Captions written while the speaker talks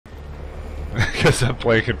because I'm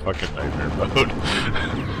playing in fucking nightmare mode.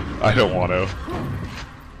 I don't want to.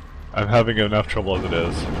 I'm having enough trouble as it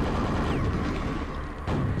is.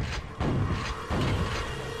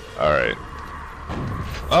 Alright.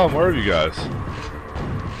 Oh, more of you guys.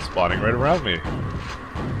 Spawning right around me.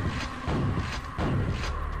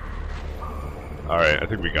 Alright, I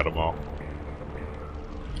think we got them all.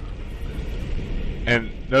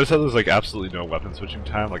 And notice how there's like absolutely no weapon switching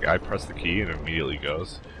time, like I press the key and it immediately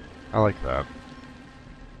goes. I like that.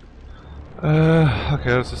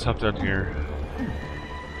 Okay, let's just hop down here.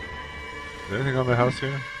 Is there anything on the house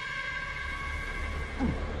here?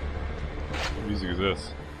 What music is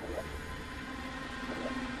this?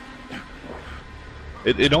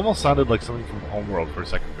 It almost sounded like something from Homeworld for a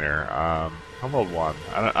second there. Homeworld 1.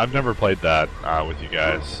 I've never played that with you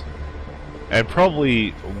guys. And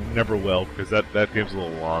probably never will, because that game's a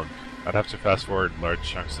little long. I'd have to fast forward large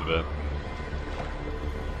chunks of it.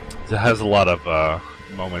 It has a lot of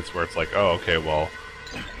moments where it's like, oh, okay, well,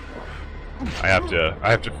 I have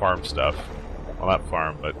to farm stuff. Well, not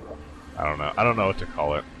farm, but I don't know. I don't know what to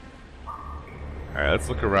call it. Alright, let's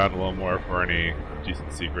look around a little more for any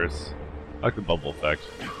decent secrets. I like the bubble effect.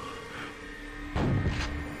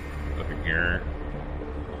 Nothing here.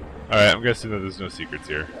 Alright, I'm guessing that there's no secrets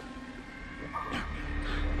here.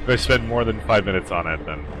 If I spend more than 5 minutes on it,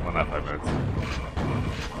 then... well, not 5 minutes.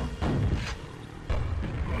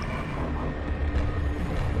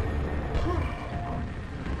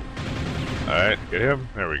 Alright, get him.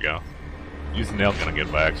 There we go. Use the nail gun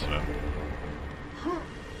again by accident.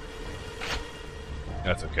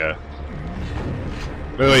 That's okay.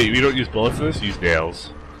 By the way, you don't use bullets in this, you use nails.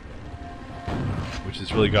 Which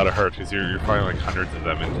has really gotta hurt, because you're firing like hundreds of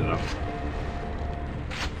them into them.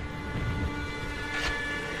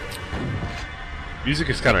 Music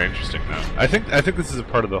is kind of interesting though. I think this is a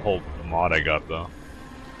part of the whole mod I got though.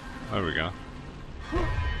 There we go.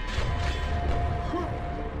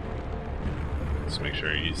 Let's make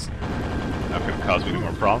sure he's not going to cause me any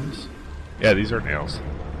more problems. Yeah, these are nails.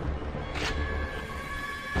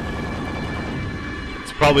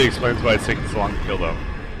 This probably explains why it's taking so long to kill them.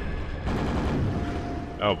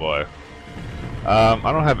 Oh boy. I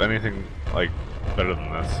don't have anything like better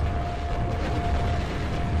than this.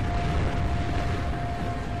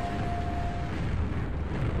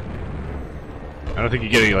 I don't think you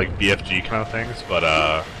get any like BFG kind of things, but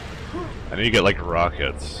I know you get like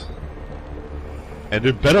rockets. And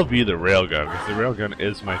there better be the railgun, because the railgun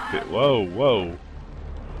is my fit. Whoa, whoa.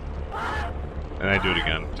 And I do it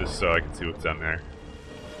again, just so I can see what's down there.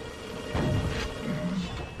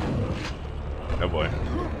 Oh boy.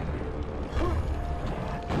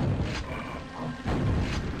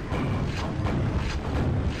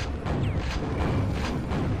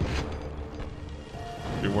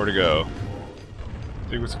 Three more to go.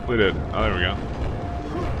 Sequence completed. Oh, there we go.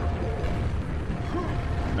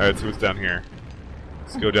 Alright, so what's down here?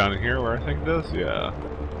 Let's go down in here where I think it does? Yeah.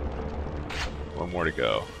 One more to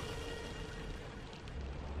go.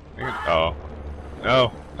 Oh.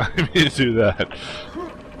 No! I didn't mean to do that.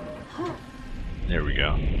 There we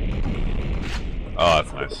go. Oh,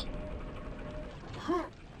 that's nice.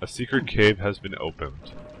 A secret cave has been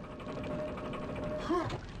opened.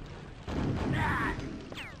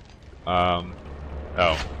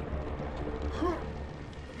 Oh.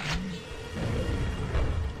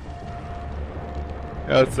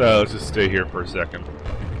 Yeah, let's just stay here for a second.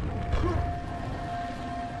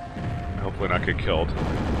 Hopefully not get killed.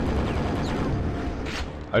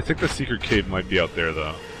 I think the secret cave might be out there,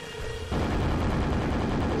 though.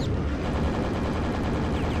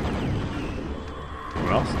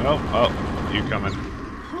 Anyone else? No? Oh, you coming.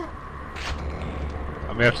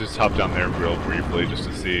 I may have to just hop down there real briefly just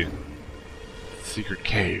to see the secret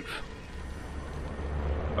cave.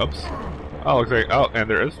 Oops. Oh, looks like... oh, and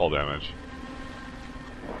there is fall damage.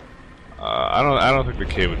 I don't think the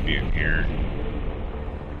cave would be in here.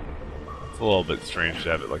 It's a little bit strange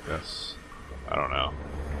to have it like this. I don't know.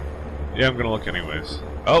 Yeah, I'm gonna look anyways.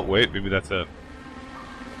 Oh, wait, maybe that's it.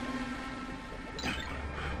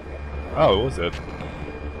 Oh, what was it?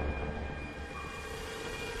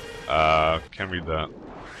 Can't read that.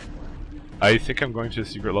 I think I'm going to a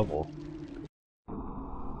secret level.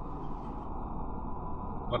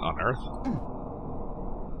 What on earth?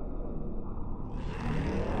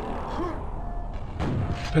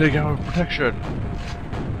 Pitting out of protection!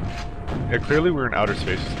 Yeah, clearly we're in outer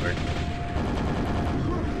space or something.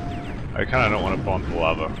 I kinda don't want to fall into the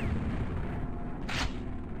lava.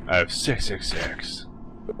 I have 666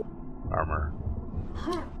 armor.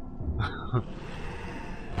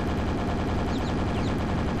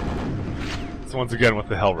 So once again with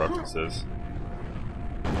the hell references.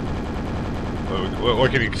 Whoa.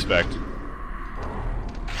 What can you expect?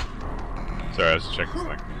 Sorry, I was just checking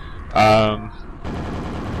something.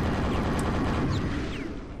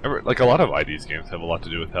 Like a lot of ID's games have a lot to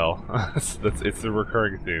do with hell. It's a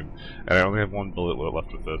recurring theme, and I only have one bullet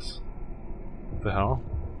left with this. What the hell?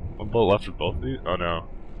 One bullet left with both of these? Oh no.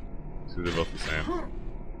 See, they're both the same.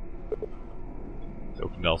 It's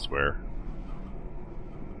opened elsewhere.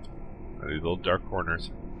 These little dark corners.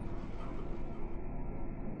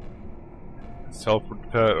 Let's teleport to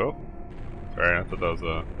pet. Oh, sorry, I thought that was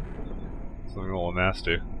something a little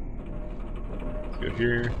nasty. Let's go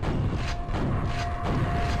here.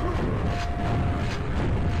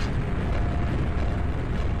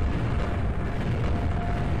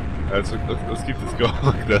 Let's keep this going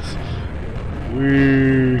like this.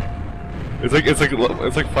 Whee! It's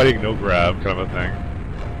like fighting no grab kind of a thing.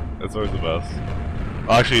 That's always the best.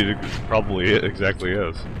 Well, actually, it probably exactly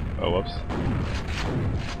is. Oh, whoops.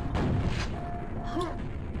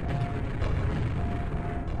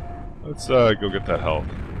 Let's go get that health,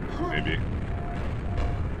 maybe.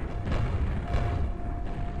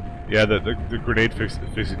 Yeah, the grenade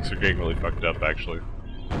physics are getting really fucked up, actually.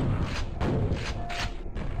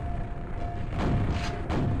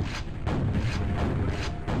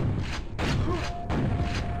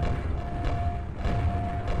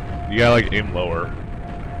 You gotta like aim lower.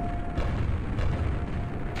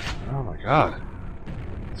 Oh my god,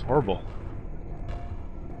 it's horrible.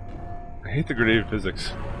 I hate the grenade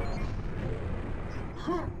physics.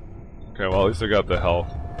 Okay, well at least I got the health.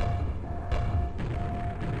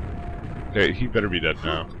 Okay, he better be dead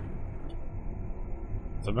now.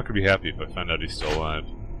 So I'm not gonna be happy if I find out he's still alive.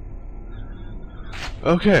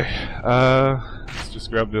 Okay, let's just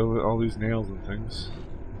grab all these nails and things.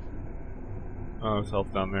 Oh, there's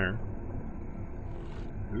health down there.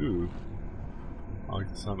 Ooh. I like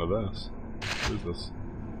the sound of this. What is this?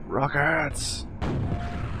 Rockets!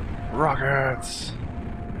 Rockets!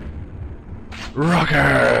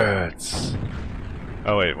 Rockets!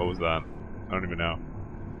 Oh wait, what was that? I don't even know.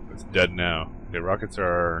 It's dead now. Okay, rockets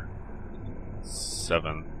are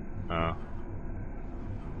 7. Kind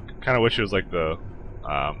of wish it was like the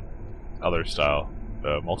other style,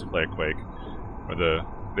 the multiplayer Quake, where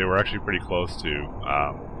they were actually pretty close to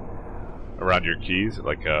around your keys.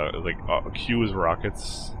 Like Q was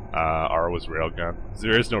rockets, R was railgun.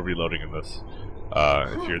 There is no reloading in this.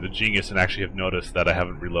 If you're the genius and actually have noticed that I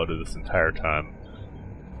haven't reloaded this entire time.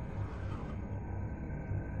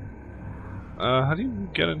 How do you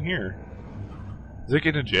get in here? Is it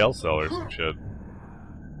getting a jail cell or some shit?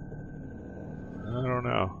 I don't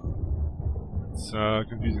know. It's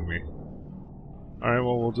confusing me. Alright,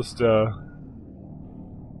 well we'll just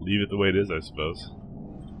leave it the way it is, I suppose.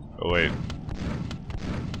 Oh wait.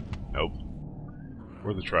 Nope.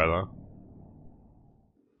 Worth a try though.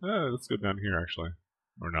 Let's go down here actually.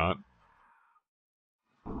 Or not.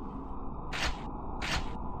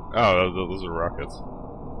 Oh, those are rockets.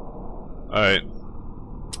 Alright.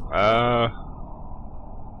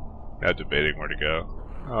 Now debating where to go.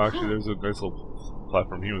 Oh, actually there's a nice little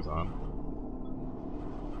platform he was on.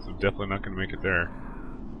 So definitely not gonna make it there.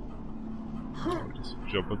 Just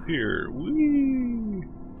jump up here. Whee!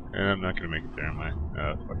 And I'm not gonna make it there, am I?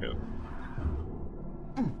 Fuck it.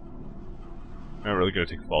 Not really gonna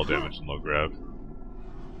take fall damage and low grab.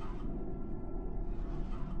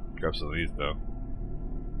 Grab some of these though.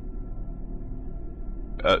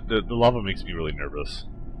 The lava makes me really nervous.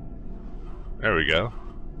 There we go.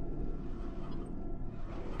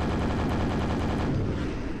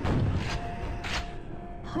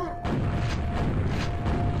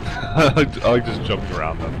 I like just jumping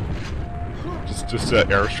around them. Just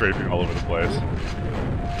air strafing all over the place.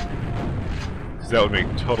 Because that would make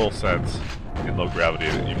total sense in low gravity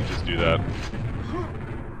that you can just do that.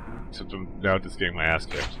 Except I'm now just getting my ass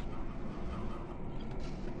kicked.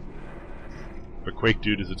 But Quake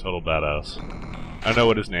Dude is a total badass. I don't know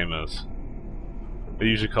what his name is. They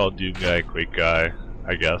usually call Dude Guy Quake Guy,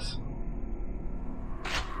 I guess.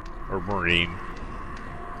 Or Marine.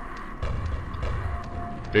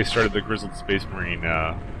 They started the Grizzled Space Marine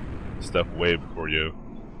stuff way before you.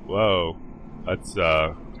 Whoa. That's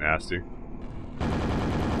nasty.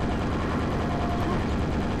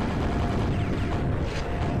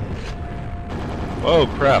 Whoa,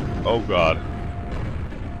 crap. Oh god.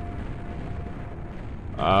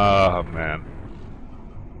 Ah, man.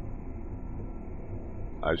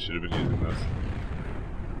 I should have been using this.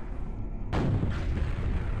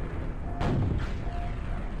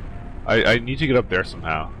 I need to get up there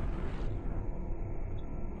somehow.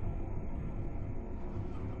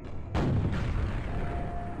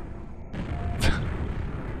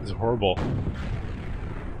 This is horrible.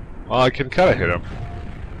 Well, I can kind of hit him.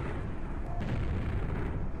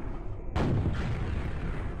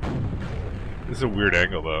 This is a weird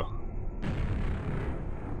angle, though.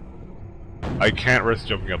 I can't risk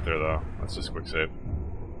jumping up there, though. Let's just quick save.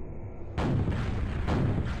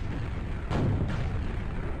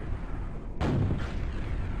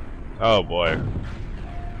 Oh boy.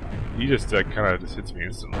 He just kind of just hits me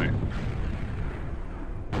instantly.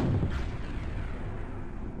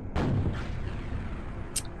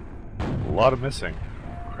 A lot of missing.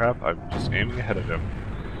 Crap, I'm just aiming ahead of him.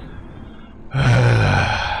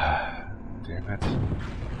 Damn it.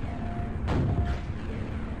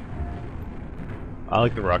 I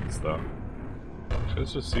like the rockets though.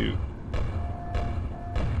 Let's just see.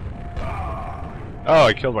 Oh,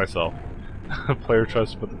 I killed myself. Player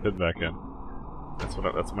tries to put the pin back in.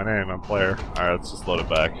 That's my name, I'm player. Alright, let's just load it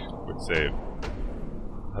back. Quick save.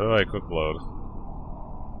 How do I quick load?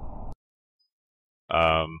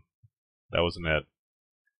 That wasn't it.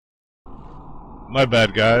 My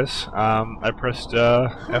bad, guys. I pressed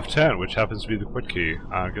F10, which happens to be the quit key.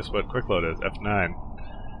 Guess what quick load is? F9.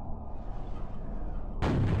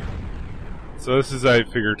 So this is, I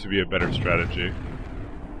figure, to be a better strategy.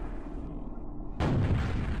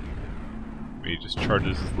 He just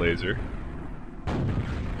charges his laser.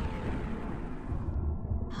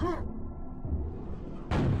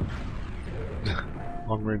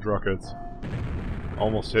 Long range rockets.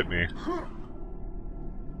 Almost hit me.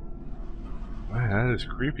 Man, that is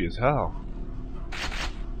creepy as hell.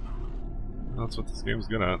 That's what this game's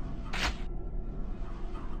good at.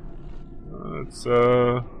 Let's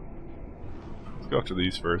go after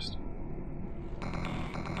these first.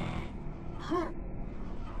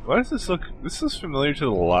 Why does this look... This is familiar to the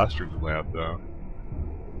last room layout, though.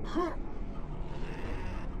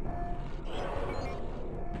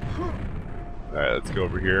 Alright, let's go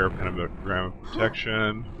over here. Pentagram of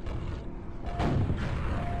protection.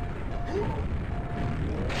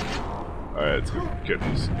 Alright, let's go get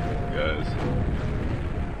these guys.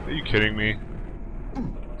 Are you kidding me?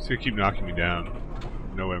 He's gonna keep knocking me down.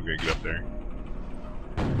 No way I'm gonna get up there.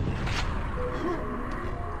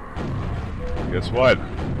 Guess what?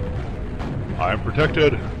 I'm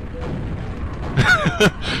protected!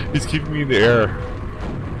 He's keeping me in the air.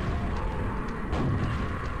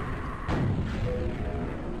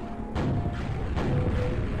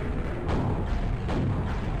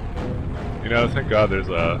 You know, thank God there's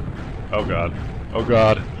a... Oh God. Oh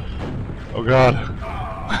God. Oh God.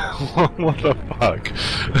 What the fuck?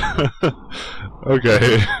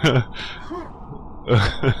 Okay.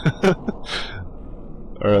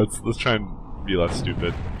 Alright, let's try and be less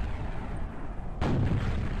stupid.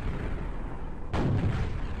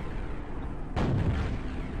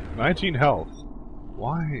 "19 health.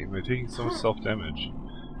 Why am I taking so much self-damage?"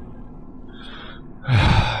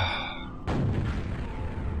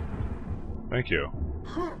 Thank you.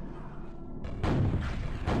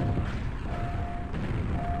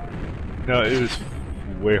 No, it is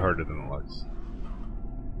way harder than it looks.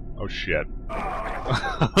 Oh shit.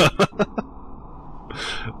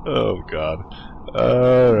 Oh god.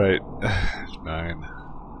 Alright. 9.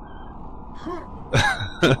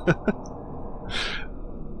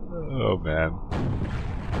 Oh man.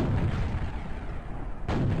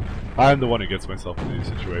 I'm the one who gets myself in these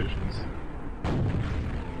situations.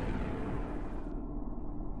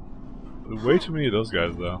 Way too many of those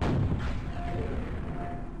guys, though.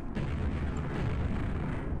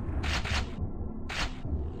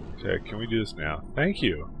 Okay, can we do this now? Thank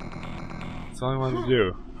you! That's all I wanted to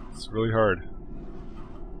do. It's really hard.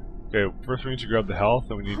 Okay, first we need to grab the health,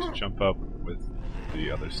 and we need to jump up with the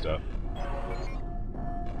other stuff.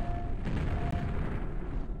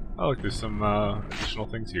 Oh look, there's some additional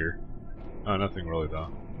things here. Oh, nothing really, though.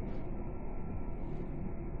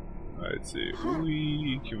 Alright, let's see. Can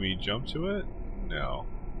we jump to it? No.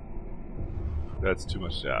 That's too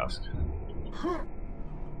much to ask.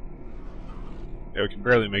 Yeah, we can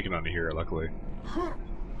barely make it onto here, luckily.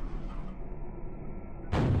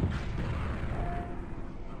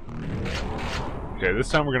 Okay, this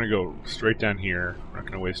time we're gonna go straight down here. We're not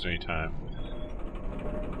gonna waste any time.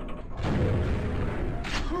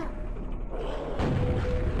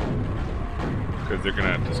 Because they're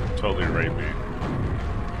gonna just totally rape me.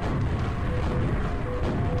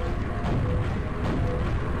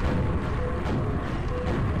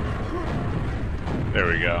 There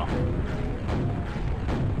we go.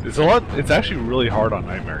 It's actually really hard on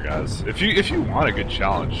Nightmare, guys. If you want a good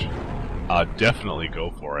challenge, definitely go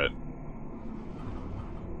for it.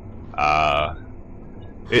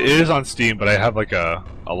 It is on Steam, but I have like a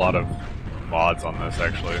lot of mods on this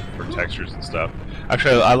actually for textures and stuff.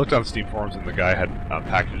 Actually, I looked on Steam forums and the guy had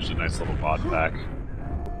packaged a nice little mod pack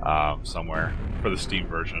somewhere for the Steam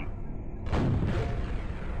version,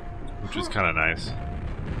 which is kind of nice.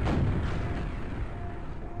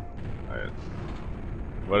 Alright.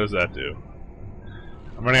 What does that do?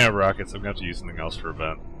 I'm running out of rockets. I'm going to have to use something else for a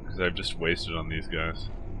vent, because I've just wasted on these guys.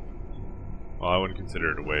 Well, I wouldn't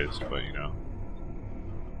consider it a waste, but you know.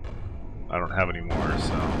 I don't have any more,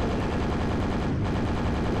 so...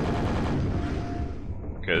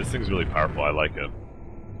 Okay, this thing's really powerful. I like it.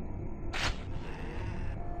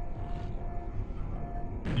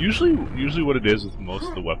 Usually what it is with most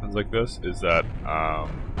of the weapons like this is that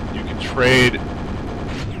you can trade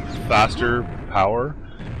faster power,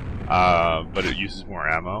 but it uses more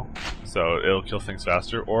ammo, so it'll kill things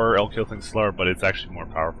faster, or it'll kill things slower, but it's actually more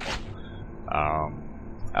powerful.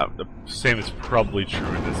 The same is probably true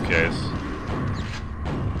in this case.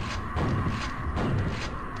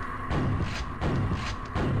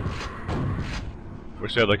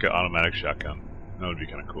 Wish I had like an automatic shotgun. That would be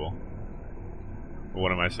kind of cool. But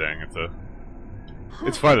what am I saying?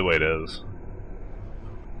 It's fine the way it is.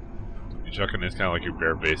 Your shotgun is kind of like your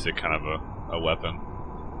bare basic kind of a weapon.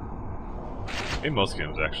 In most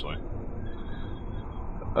games, actually.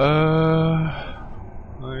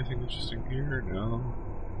 Anything interesting here? No.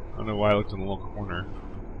 I don't know why I looked in the little corner.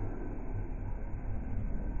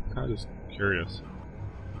 Kind of just curious.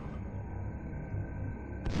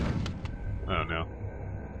 Oh no.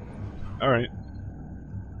 Alright.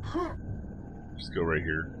 Just go right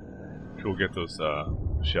here. We'll get those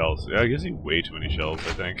shells. Yeah, I guess you way too many shells,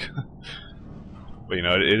 I think. But you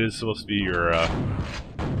know, it is supposed to be your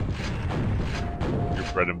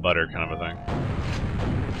bread and butter kind of a thing.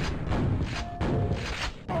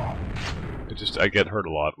 It just, I get hurt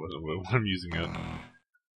a lot when I'm using it.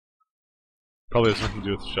 Probably has nothing to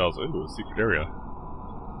do with the shells. Ooh, a secret area.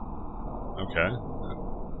 Okay.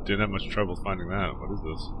 Didn't have much trouble finding that. What is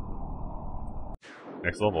this?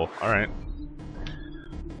 Next level. Alright.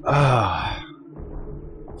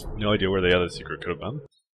 No idea where the other secret could have been.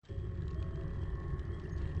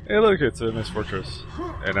 Hey look, it's a nice fortress.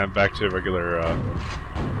 And I'm back to regular,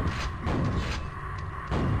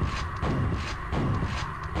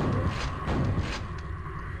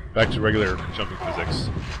 jumping physics.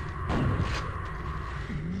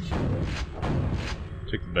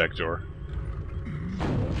 Take the back door.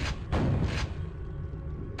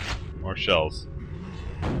 More shells.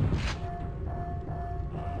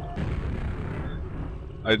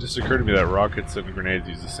 It just occurred to me that rockets and grenades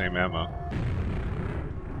use the same ammo.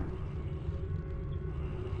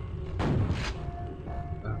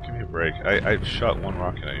 Oh, give me a break. I shot one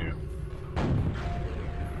rocket at you.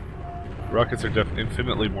 Rockets are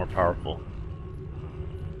infinitely more powerful.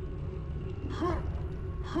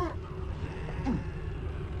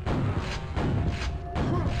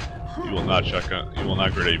 You will not shotgun. You will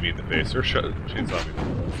not grenade me in the face, or chainsaw me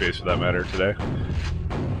in the face for that matter today.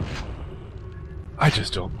 I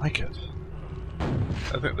just don't like it.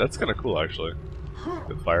 I think that's kind of cool, actually.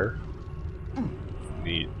 The fire.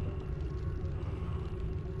 Neat.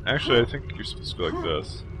 Actually, I think you're supposed to go like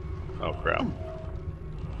this. Oh crap!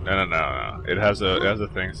 No. It has a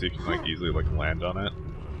thing so you can like easily like land on it.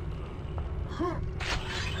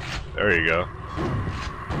 There you go.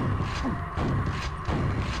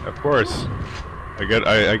 Of course, I get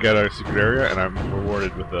a secret area, and I'm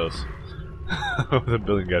rewarded with those. With a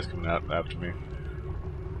billion guys coming out after me.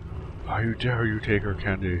 How you dare you take her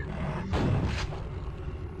candy?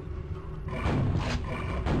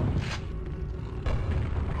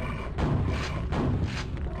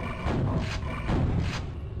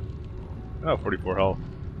 Oh, 44 health.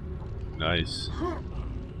 Nice.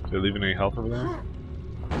 Did they leave any health over there?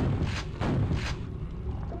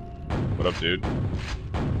 What up, dude?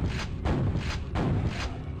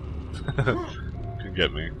 Can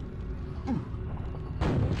get me.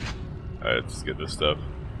 Alright, let's get this stuff.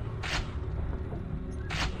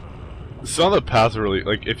 Some of the paths are really,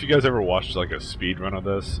 like, if you guys ever watched like a speed run of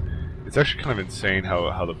this, it's actually kind of insane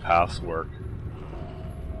how the paths work.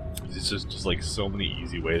 It's just like so many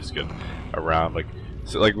easy ways to get around. Like,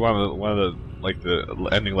 so like one of the like the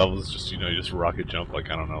ending levels is just, you know, you just rocket jump, like,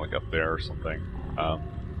 I don't know, like up there or something.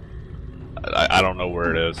 I don't know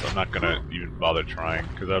where it is. I'm not gonna even bother trying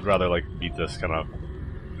because I'd rather like beat this kind of.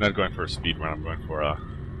 I'm not going for a speed run. I'm going for a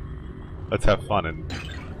let's have fun and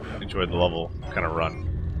enjoy the level kind of run.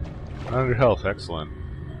 100 health, excellent.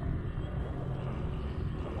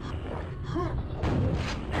 Are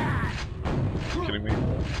you kidding me?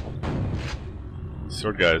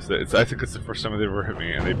 Sword guys, I think it's the first time they've ever hit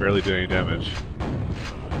me, and they barely did any damage.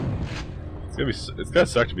 It's gotta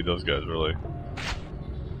suck to be those guys, really.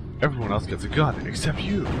 Everyone else gets a gun, except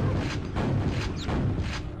you!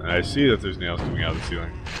 I see that there's nails coming out of the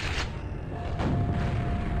ceiling.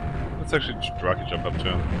 Let's actually rocket jump up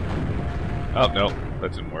to him. Oh, no,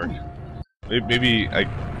 that didn't work. Maybe I...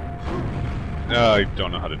 No, I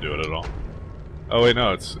don't know how to do it at all. Oh wait,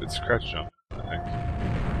 no, it's crouch jump, I think.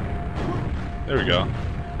 There we go.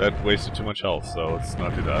 That wasted too much health, so let's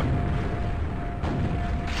not do that.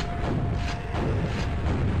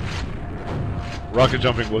 Rocket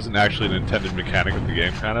jumping wasn't actually an intended mechanic of the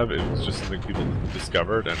game, kind of. It was just something people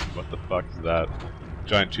discovered, and what the fuck is that?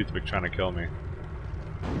 Giant toothpick trying to kill me.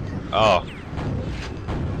 Oh. Are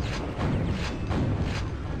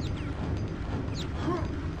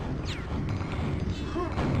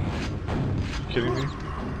you kidding me?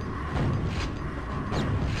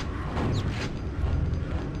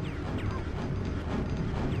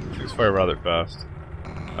 These fire rather fast.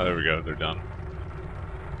 Oh, there we go, they're done.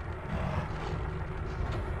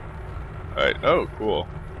 Alright, oh, cool.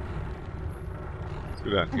 Let's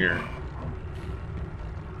go down here.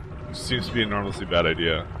 Which seems to be an enormously bad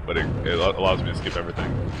idea, but it allows me to skip everything.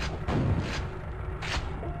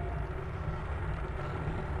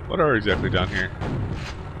 What are exactly down here?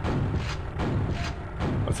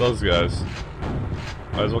 What's those guys?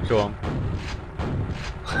 Might as well kill them.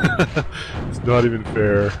 It's not even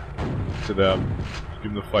fair to them.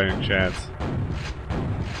 Give them the fighting chance.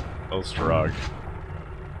 Oh, Strog.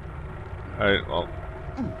 Alright, well,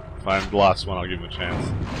 fine, the last one, I'll give him a chance.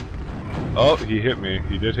 Oh, he hit me.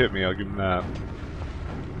 He did hit me, I'll give him that.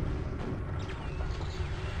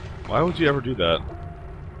 Why would you ever do that?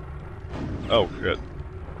 Oh, shit.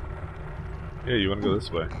 Yeah, you wanna go this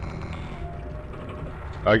way.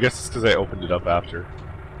 I guess it's because I opened it up after.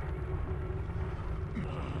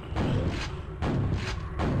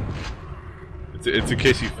 It's in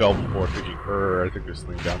case you fell before thinking, I think there's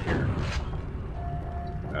something down here.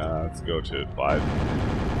 Let's go to 5.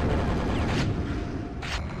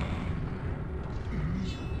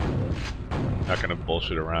 Not gonna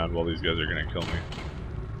bullshit around while these guys are gonna kill me.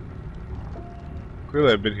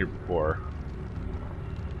 Clearly I've been here before.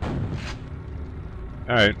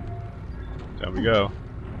 Alright. Down we go.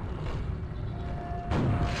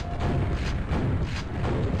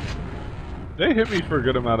 They hit me for a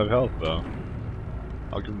good amount of health though.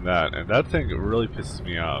 I'll give them that. And that thing really pisses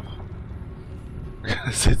me off.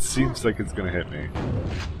 Because it seems like it's gonna hit me.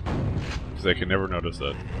 Because I can never notice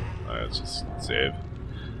it. Alright, let's just save.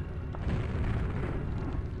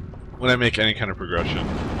 When I make any kind of progression,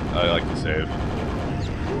 I like to save.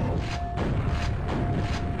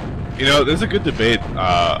 You know, there's a good debate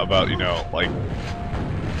about, you know, like,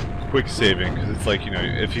 quick saving, because it's like, you know,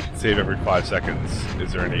 if you can save every 5 seconds,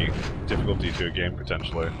 is there any difficulty to a game,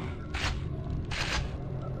 potentially?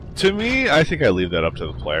 To me, I think I leave that up to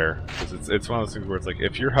the player, because it's one of those things where it's like,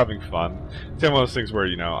 if you're having fun, it's one of those things where,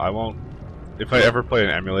 you know, I won't, if I ever play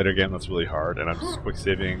an emulator game that's really hard, and I'm just quick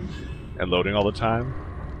saving and loading all the time,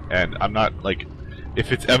 and I'm not, like,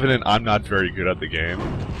 if it's evident I'm not very good at the game,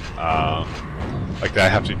 like that I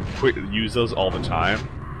have to use those all the time,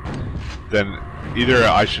 then either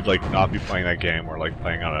I should, like, not be playing that game, or, like,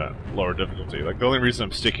 playing on a lower difficulty. Like, the only reason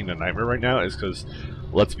I'm sticking to Nightmare right now is because,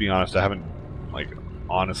 let's be honest, I haven't, like,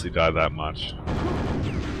 honestly died that much.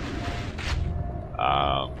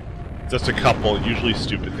 Just a couple usually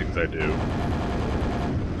stupid things I do,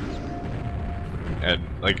 and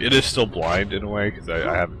like it is still blind in a way because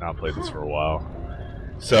I have not played this for a while.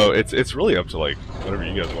 So it's really up to like whatever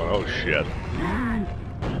you guys want. Oh shit!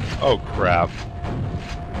 Oh crap!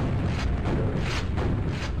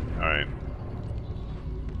 All right.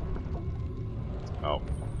 Oh.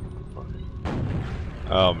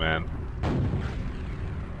 Oh man.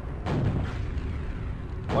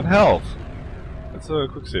 What health? Let's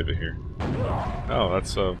quick save it here. Oh,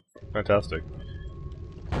 that's fantastic.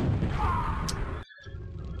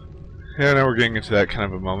 Yeah, now we're getting into that kind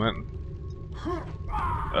of a moment.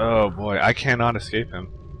 Oh boy, I cannot escape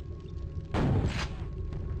him.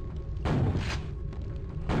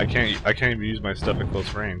 I can't even use my stuff at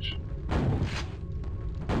close range.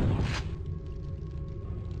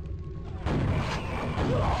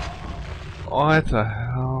 What the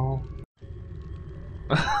hell?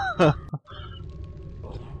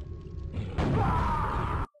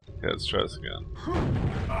 Yeah, let's try this again.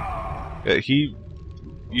 Yeah,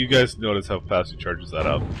 you guys notice how fast he charges that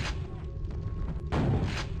up.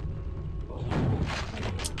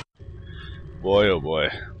 Boy, oh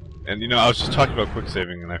boy. And you know, I was just talking about quick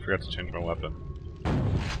saving and I forgot to change my weapon.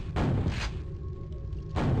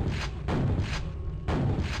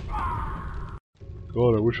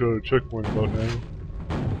 God, I wish I had a checkpoint about now.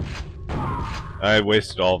 I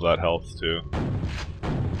wasted all of that health too.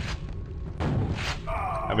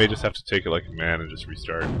 may just have to take it like a man and just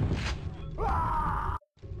restart.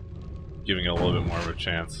 Giving it a little bit more of a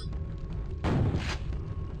chance.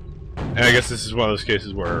 And I guess this is one of those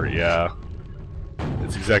cases where, yeah,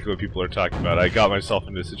 it's exactly what people are talking about. I got myself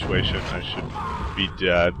into a situation I should be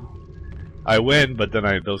dead. I win, but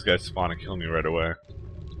then those guys spawn and kill me right away.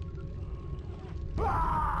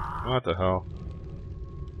 What the hell?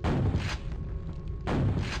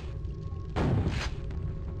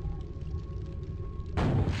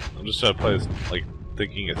 I'm just trying to play this, like,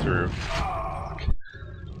 thinking it through.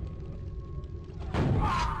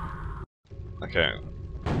 Okay.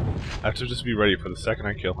 I have to just be ready for the second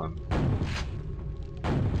I kill him.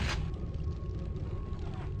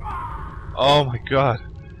 Oh my god.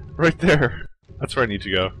 Right there. That's where I need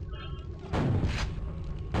to go.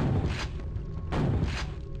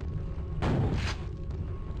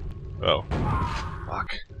 Oh.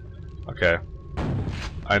 Fuck. Okay.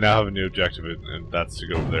 I now have a new objective, and that's to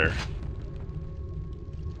go over there.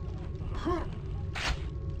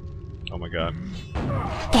 Oh my god.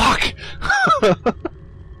 Fuck!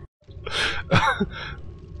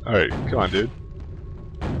 Alright, come on, dude.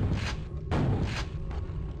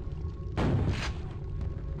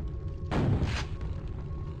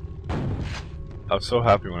 I was so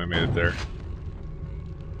happy when I made it there.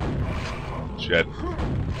 Shit.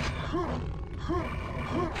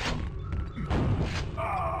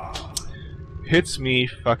 Hits me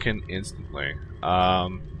fucking instantly. I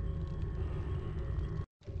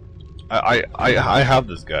have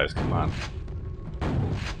this, guys. Come on.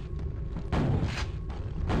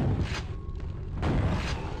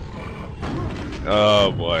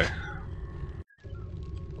 Oh boy.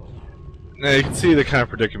 Now you can see the kind of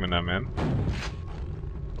predicament I'm in.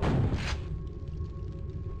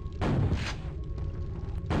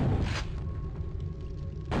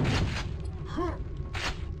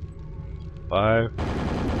 Five.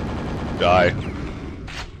 Die.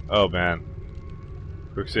 Oh man.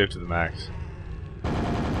 Quick save to the max.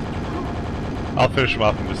 I'll finish him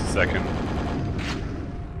off in just a second.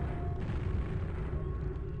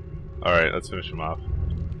 Alright, let's finish him off.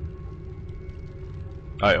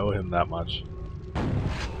 I owe him that much.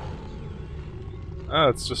 Oh,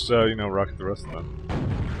 it's just, you know, rocket the rest of them.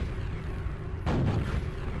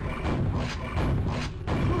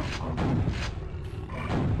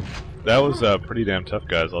 That was pretty damn tough,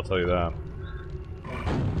 guys, I'll tell you that.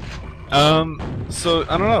 So,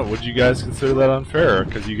 I don't know, would you guys consider that unfair?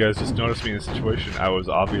 Because you guys just noticed me in a situation I was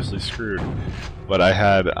obviously screwed, but I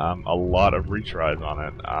had a lot of retries on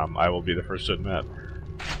it, I will be the first to admit.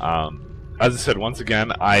 As I said, once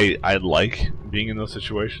again, I like being in those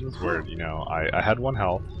situations where, you know, I had 1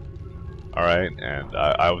 health, alright, and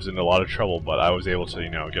I was in a lot of trouble, but I was able to, you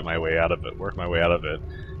know, get my way out of it, work my way out of it.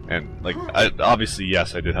 And, like, obviously,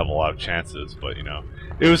 yes, I did have a lot of chances, but, you know,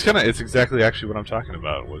 it was kind of, it's exactly actually what I'm talking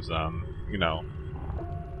about, was, you know,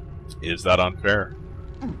 is that unfair?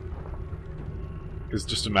 Because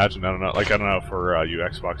just imagine, I don't know, for you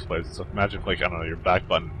Xbox players and stuff, imagine if, like, I don't know, your back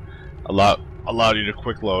button allowed you to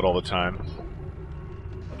quick load all the time.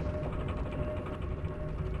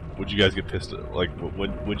 Would you guys get pissed, like,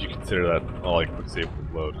 would you consider that, oh, like, quick save,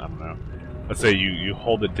 quick load, I don't know. Let's say you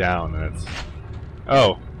hold it down and it's,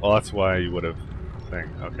 oh, well, that's why you would have thing.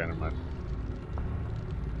 Okay, never mind.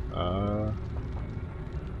 Oh,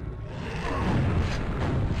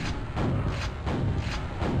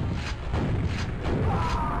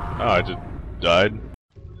 I just died.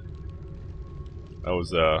 That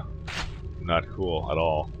was not cool at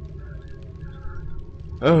all.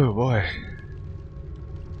 Oh boy.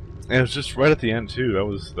 And it was just right at the end too. That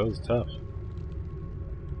was tough.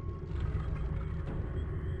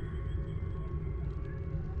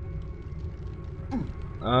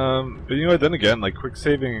 But you know what, then again, like, quick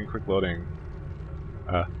saving and quick loading,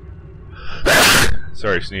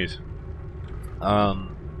 sorry, sneeze.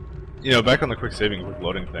 You know, back on the quick saving and quick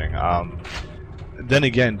loading thing, then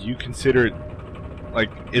again, do you consider it, like,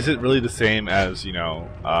 is it really the same as, you know,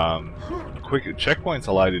 quick checkpoints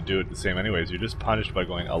allow you to do it the same anyways, you're just punished by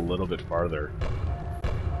going a little bit farther.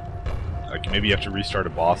 Like, maybe you have to restart a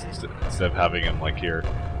boss instead of having him, like, here.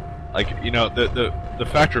 Like, you know, the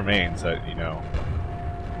fact remains that, you know,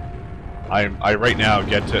 I right now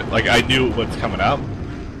get to, like, I knew what's coming up,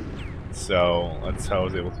 so that's how I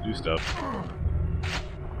was able to do stuff.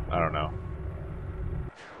 I don't know.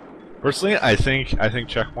 Personally, I think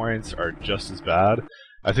checkpoints are just as bad.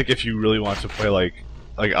 I think if you really want to play like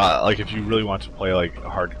if you really want to play like a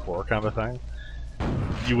hardcore kind of a thing,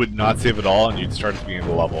 you would not save at all and you'd start at the beginning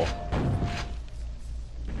of the level.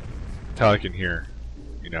 That's how I can hear,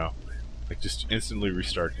 you know, like just instantly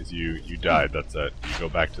restart because you died. That's it. You go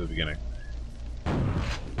back to the beginning.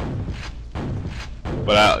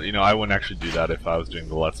 But I wouldn't actually do that if I was doing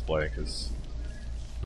the Let's Play, because